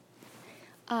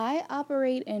I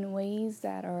operate in ways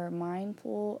that are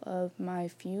mindful of my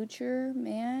future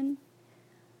man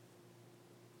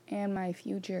and my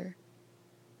future.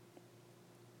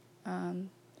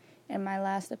 In my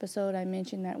last episode, I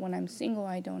mentioned that when I'm single,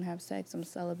 I don't have sex, I'm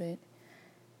celibate.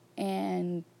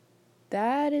 And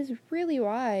that is really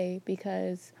why,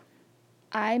 because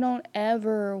I don't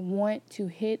ever want to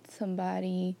hit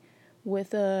somebody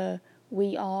with a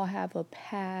we all have a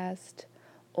past,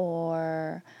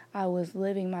 or I was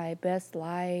living my best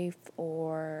life,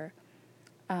 or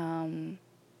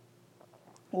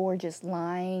just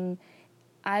lying.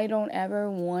 I don't ever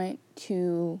want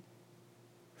to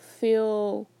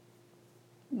feel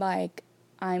like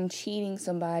I'm cheating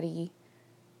somebody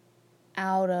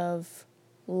out of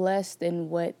less than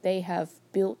what they have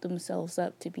built themselves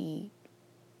up to be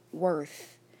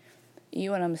worth. You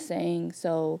know what I'm saying?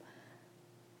 So,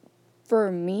 for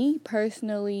me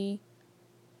personally,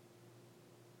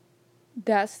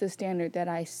 that's the standard that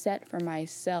I set for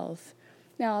myself.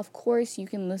 Now, of course, you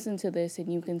can listen to this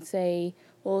and you can say,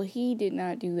 well, he did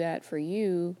not do that for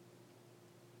you.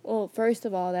 Well, first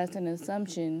of all, that's an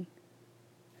assumption,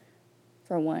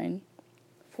 for one.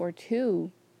 For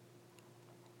two,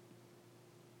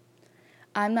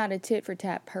 I'm not a tit for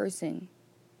tat person.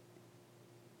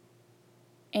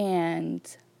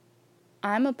 And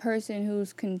I'm a person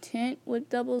who's content with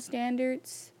double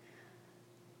standards,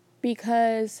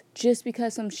 because just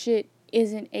because some shit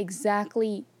isn't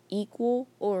exactly equal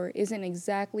or isn't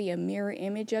exactly a mirror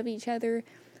image of each other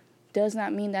does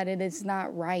not mean that it is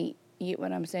not right. You get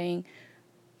what I'm saying?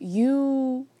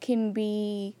 You can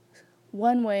be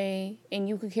one way and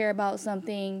you could care about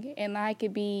something, and I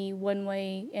could be one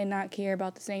way and not care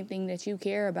about the same thing that you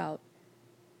care about.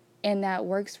 And that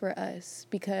works for us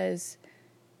because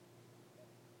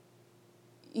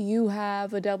you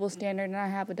have a double standard and I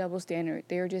have a double standard.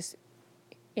 They're just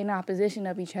in opposition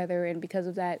of each other, and because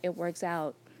of that, it works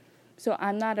out. So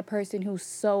I'm not a person who's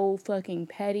so fucking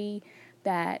petty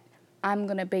that I'm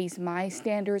gonna base my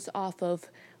standards off of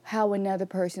how another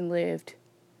person lived.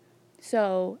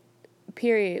 So,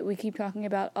 period. We keep talking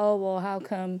about, oh, well, how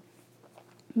come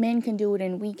men can do it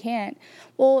and we can't?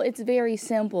 Well, it's very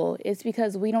simple. It's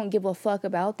because we don't give a fuck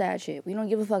about that shit. We don't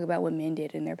give a fuck about what men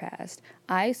did in their past.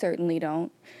 I certainly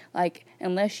don't. Like,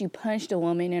 unless you punched a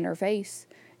woman in her face.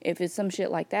 If it's some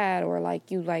shit like that, or like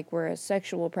you like were a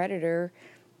sexual predator,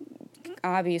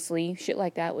 obviously shit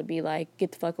like that would be like,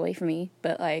 get the fuck away from me.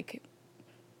 But like,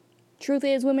 truth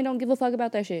is, women don't give a fuck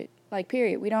about that shit. Like,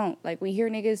 period. We don't. Like, we hear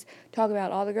niggas talk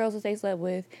about all the girls that they slept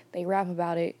with, they rap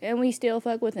about it, and we still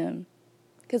fuck with them.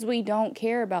 Because we don't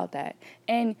care about that.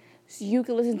 And you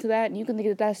can listen to that and you can think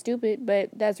that that's stupid, but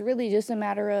that's really just a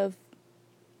matter of,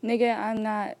 nigga, I'm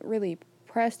not really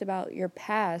pressed about your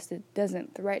past. It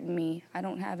doesn't threaten me. I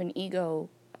don't have an ego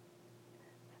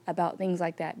about things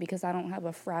like that because I don't have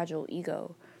a fragile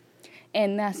ego.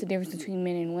 And that's the difference between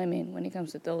men and women when it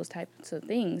comes to those types of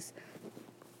things.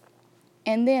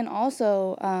 And then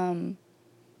also,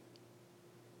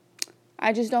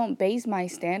 I just don't base my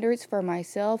standards for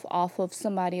myself off of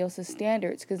somebody else's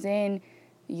standards, because then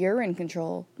you're in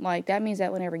control. Like, that means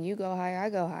that whenever you go high, I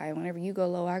go high. Whenever you go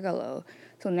low, I go low.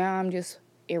 So now I'm just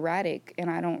erratic and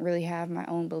I don't really have my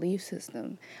own belief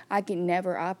system. I can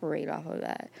never operate off of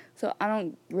that. So I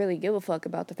don't really give a fuck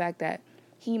about the fact that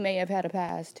he may have had a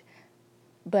past,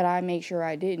 but I make sure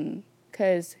I didn't,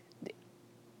 because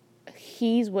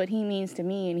he's what he means to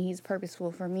me and he's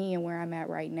purposeful for me and where I'm at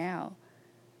right now.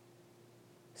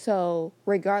 So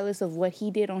regardless of what he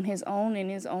did on his own in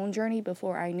his own journey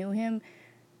before I knew him,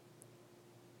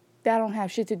 that don't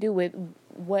have shit to do with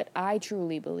what I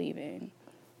truly believe in.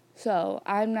 So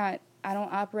I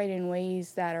don't operate in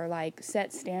ways that are like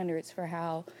set standards for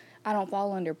how, I don't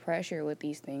fall under pressure with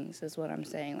these things, is what I'm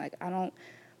saying. Like,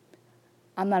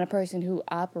 I'm not a person who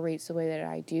operates the way that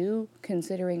I do,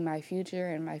 considering my future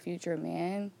and my future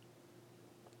man,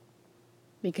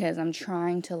 because I'm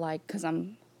trying to, like, because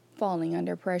I'm falling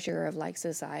under pressure of like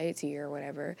society or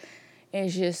whatever.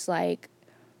 It's just like,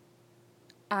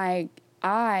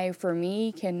 I for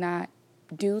me cannot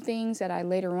do things that I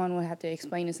later on will have to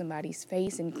explain to somebody's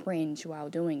face and cringe while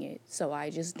doing it. So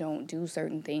I just don't do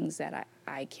certain things that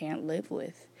I can't live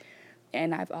with.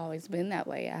 And I've always been that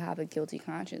way. I have a guilty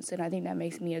conscience. And I think that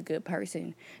makes me a good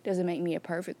person. Doesn't make me a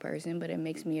perfect person, but it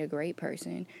makes me a great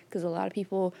person. Because a lot of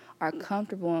people are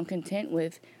comfortable and content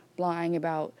with lying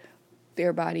about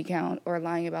their body count or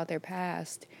lying about their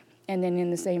past. And then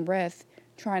in the same breath,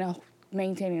 trying to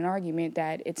maintain an argument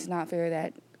that it's not fair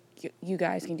that you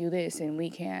guys can do this and we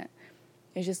can't.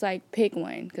 It's just like, pick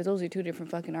one. Because those are two different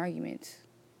fucking arguments.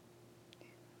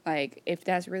 Like, if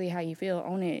that's really how you feel,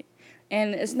 own it.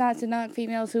 And it's not to knock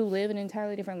females who live an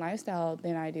entirely different lifestyle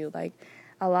than I do. Like,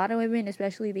 a lot of women,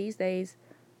 especially these days,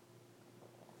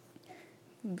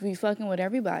 be fucking with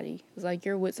everybody. It's like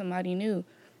you're with somebody new.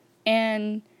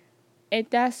 And if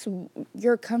that's,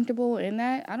 you're comfortable in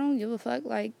that, I don't give a fuck.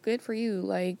 Like, good for you.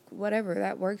 Like, whatever,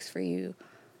 that works for you.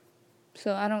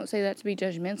 So I don't say that to be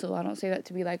judgmental. I don't say that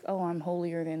to be like, oh, I'm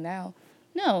holier than thou.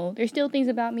 No, there's still things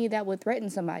about me that would threaten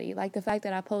somebody. Like the fact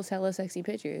that I post hella sexy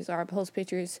pictures, or I post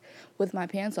pictures with my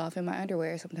pants off in my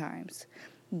underwear sometimes.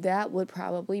 That would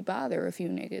probably bother a few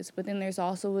niggas. But then there's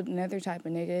also another type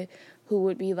of nigga who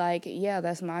would be like, yeah,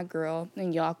 that's my girl.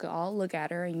 And y'all could all look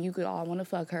at her and you could all want to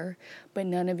fuck her. But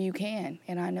none of you can.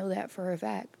 And I know that for a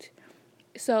fact.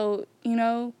 So,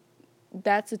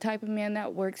 that's the type of man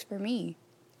that works for me.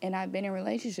 And I've been in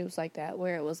relationships like that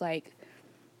where it was like,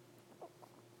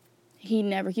 he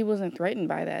wasn't threatened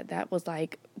by that. That was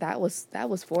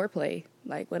foreplay.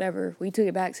 Like, whatever. We took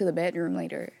it back to the bedroom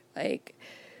later. Like,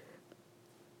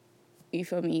 you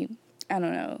feel me? I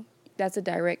don't know. That's a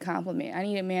direct compliment. I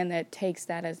need a man that takes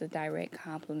that as a direct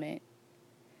compliment.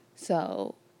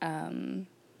 So,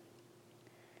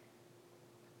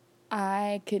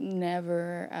 I could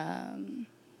never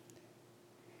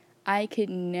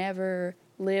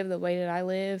live the way that I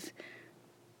live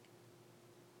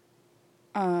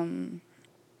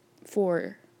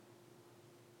for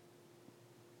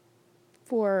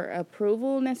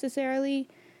approval necessarily,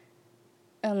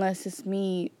 unless it's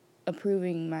me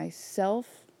approving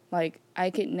myself. Like,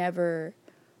 I'm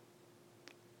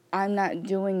not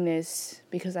doing this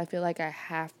because I feel like I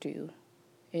have to.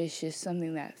 It's just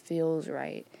something that feels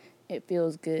right. It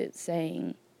feels good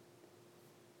saying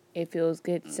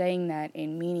that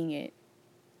and meaning it.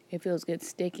 It feels good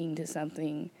sticking to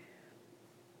something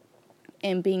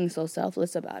and being so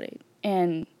selfless about it.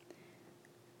 And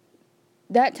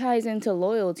that ties into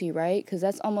loyalty, right? Because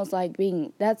that's almost like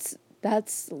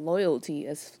that's loyalty.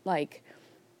 It's like,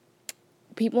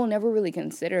 people never really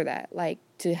consider that. Like,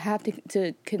 to have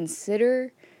to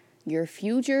consider your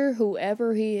future,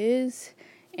 whoever he is,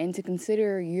 and to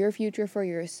consider your future for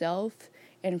yourself,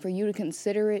 and for you to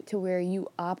consider it to where you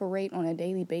operate on a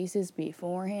daily basis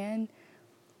beforehand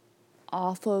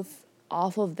off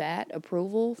of that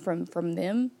approval from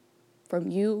them, from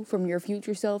you, from your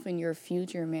future self and your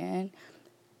future man.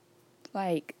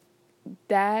 Like,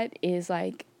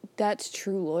 that's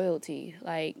true loyalty.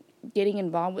 Like, getting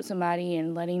involved with somebody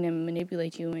and letting them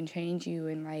manipulate you and change you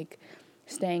and, like,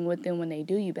 staying with them when they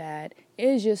do you bad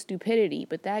is just stupidity.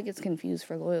 But that gets confused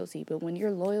for loyalty. But when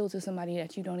you're loyal to somebody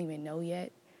that you don't even know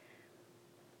yet,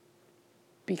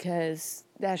 because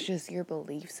that's just your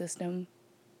belief system,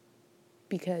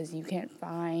 because you can't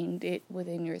find it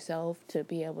within yourself to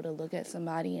be able to look at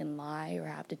somebody and lie, or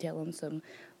have to tell them some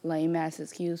lame ass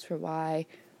excuse for why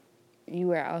you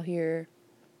were out here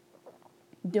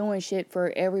doing shit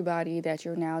for everybody that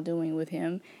you're now doing with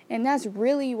him. And that's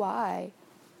really why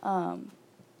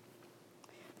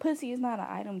pussy is not an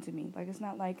item to me. Like, it's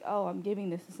not like, oh, I'm giving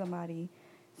this to somebody,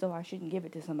 so I shouldn't give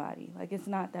it to somebody. Like, it's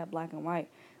not that black and white.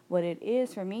 What it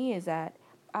is for me is that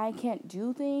I can't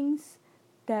do things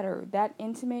that are that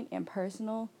intimate and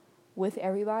personal with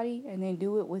everybody and then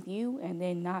do it with you and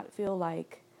then not feel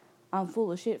like I'm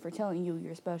full of shit for telling you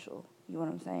you're special. You know what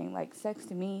I'm saying? Like, sex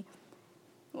to me,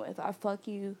 if I fuck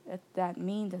you, that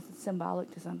means it's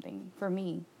symbolic to something for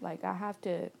me. Like, I have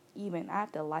to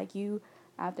like you.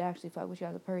 I have to actually fuck with you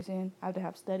as a person. I have to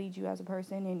have studied you as a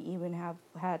person and even have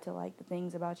had to like the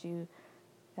things about you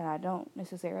that I don't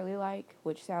necessarily like,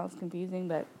 which sounds confusing,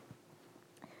 but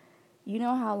you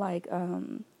know how, like,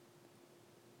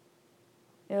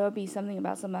 there'll be something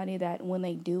about somebody that when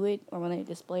they do it or when they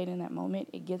display it in that moment,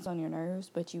 it gets on your nerves,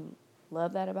 but you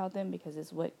love that about them because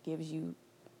it's what gives you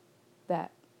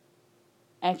that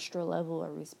extra level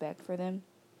of respect for them.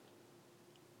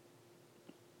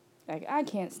 Like, I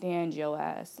can't stand your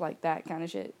ass, like that kind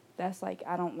of shit. That's like,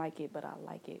 I don't like it, but I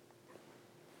like it.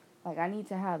 Like, I need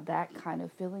to have that kind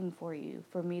of feeling for you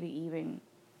for me to even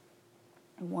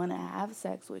want to have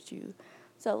sex with you.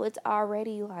 So it's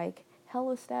already like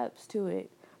hella steps to it.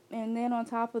 And then on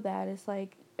top of that, it's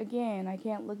like, again, I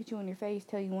can't look at you in your face,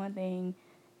 tell you one thing,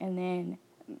 and then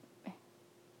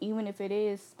even if it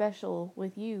is special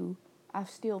with you, I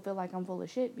still feel like I'm full of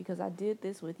shit because I did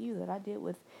this with you that I did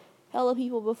with hella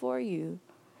people before you.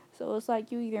 So it's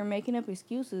like you either making up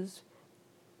excuses,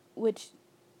 which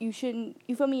you shouldn't.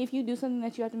 You feel me? If you do something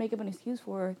that you have to make up an excuse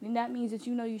for, then that means that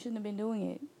you know you shouldn't have been doing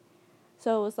it.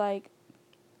 So it's like,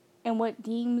 and what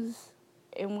deems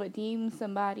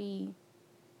somebody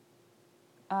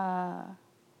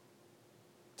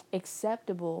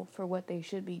acceptable for what they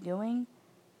should be doing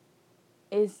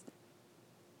is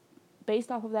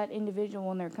based off of that individual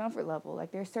and their comfort level.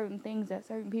 Like, there's certain things that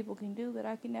certain people can do that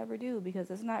I can never do because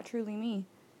it's not truly me.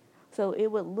 So it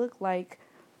would look like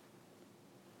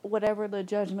whatever the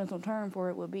judgmental term for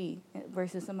it would be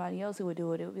versus somebody else who would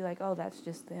do it. It would be like, oh, that's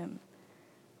just them.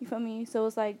 You feel me? So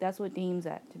it's like, that's what deems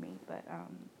that to me. But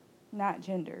not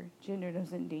gender. Gender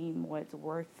doesn't deem what's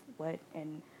worth what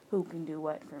and who can do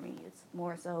what for me. It's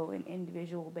more so an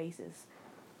individual basis.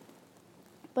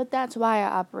 But that's why I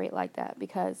operate like that,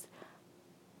 because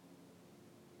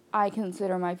I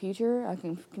consider my future. I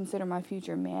can consider my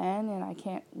future man, and I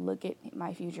can't look at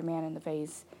my future man in the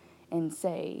face and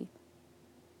say,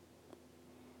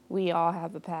 we all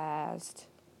have a past.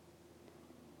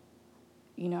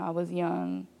 You know, I was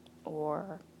young,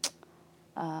 or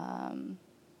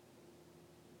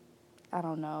I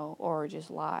don't know, or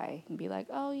just lie and be like,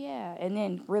 oh yeah, and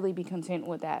then really be content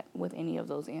with that, with any of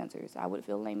those answers. I would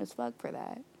feel lame as fuck for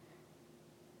that.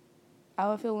 I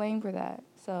would feel lame for that.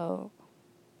 So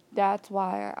that's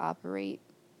why I operate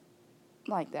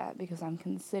like that, because I'm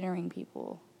considering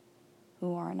people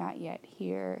who are not yet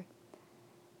here.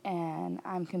 And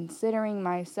I'm considering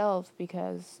myself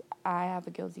because I have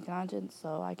a guilty conscience,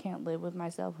 so I can't live with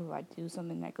myself if I do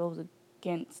something that goes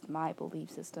against my belief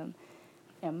system.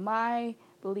 And my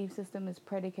belief system is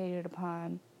predicated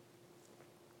upon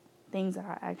things that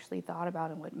I actually thought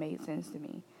about and what made sense to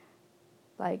me.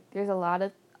 Like, there's a lot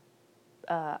of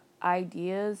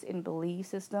ideas and belief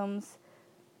systems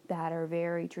that are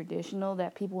very traditional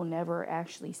that people never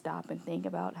actually stop and think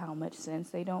about how much sense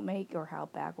they don't make or how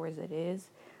backwards it is,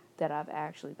 that I've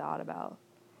actually thought about.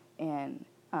 And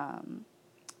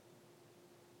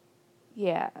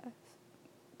yeah,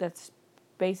 that's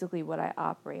basically what I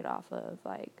operate off of.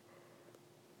 Like,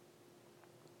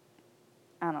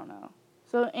 I don't know.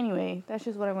 So anyway, that's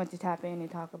just what I wanted to tap in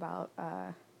and talk about.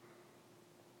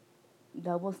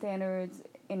 Double standards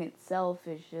in itself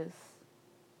is just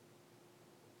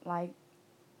like,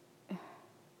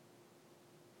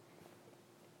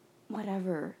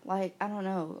 whatever. Like, I don't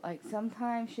know. Like,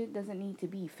 sometimes shit doesn't need to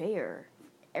be fair.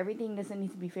 Everything doesn't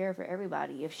need to be fair for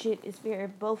everybody. If shit is fair,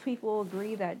 if both people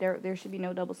agree that there should be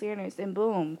no double standards, then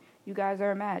boom, you guys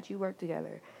are a match. You work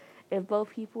together. If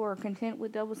both people are content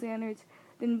with double standards,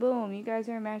 then boom, you guys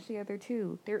are a match together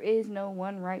too. There is no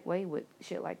one right way with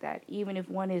shit like that, even if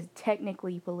one is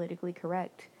technically politically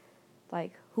correct.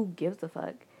 Like, who gives a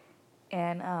fuck?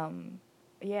 And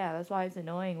yeah, that's why it's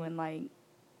annoying when, like,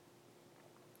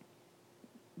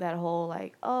 that whole,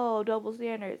 like, oh, double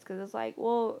standards, because it's like,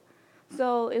 well,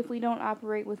 so if we don't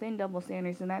operate within double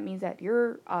standards, then that means that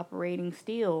you're operating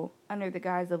still under the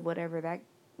guise of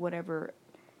whatever,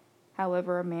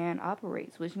 however a man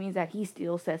operates, which means that he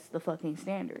still sets the fucking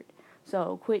standard.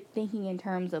 So quit thinking in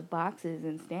terms of boxes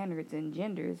and standards and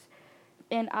genders,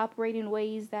 and operate in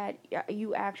ways that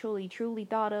you actually truly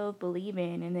thought of, believe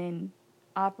in, and then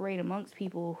operate amongst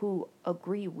people who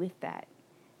agree with that.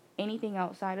 Anything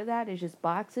outside of that is just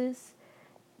boxes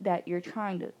that you're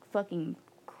trying to fucking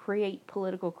create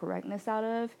political correctness out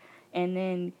of, and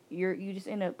then you just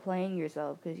end up playing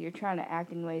yourself because you're trying to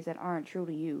act in ways that aren't true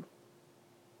to you.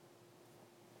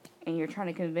 And you're trying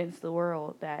to convince the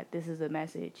world that this is a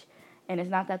message. And it's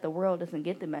not that the world doesn't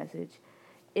get the message.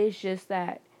 It's just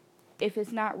that if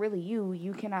it's not really you,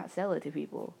 you cannot sell it to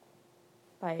people.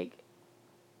 Like,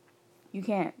 you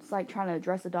can't. It's like trying to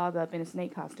dress a dog up in a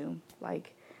snake costume.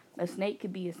 Like, a snake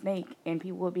could be a snake, and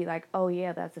people would be like, oh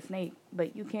yeah, that's a snake.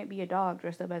 But you can't be a dog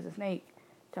dressed up as a snake,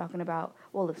 talking about,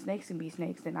 well, if snakes can be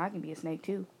snakes, then I can be a snake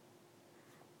too.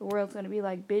 The world's gonna be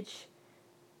like, bitch,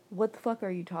 what the fuck are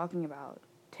you talking about?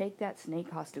 Take that snake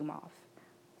costume off.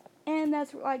 And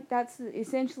that's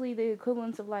essentially the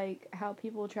equivalence of, like, how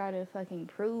people try to fucking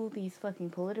prove these fucking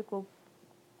political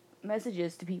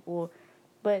messages to people,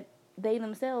 but they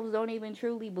themselves don't even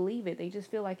truly believe it. They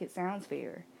just feel like it sounds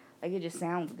fair. Like, it just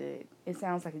sounds good. It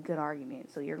sounds like a good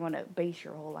argument. So you're going to base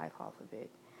your whole life off of it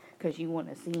because you want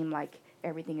to seem like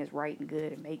everything is right and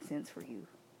good and makes sense for you.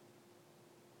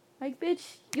 Like,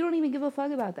 bitch, you don't even give a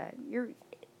fuck about that. You're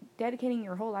dedicating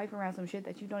your whole life around some shit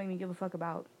that you don't even give a fuck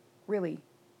about. Really.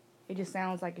 It just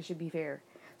sounds like it should be fair.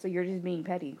 So you're just being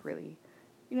petty, really.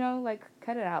 You know, like,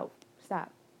 cut it out.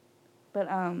 Stop. But,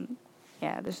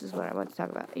 yeah, this is what I want to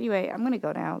talk about. Anyway, I'm going to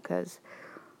go now because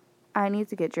I need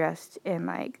to get dressed and,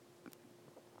 like,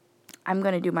 I'm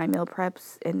going to do my meal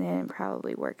preps and then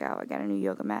probably work out. I got a new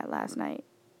yoga mat last night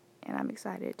and I'm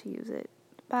excited to use it.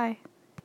 Bye.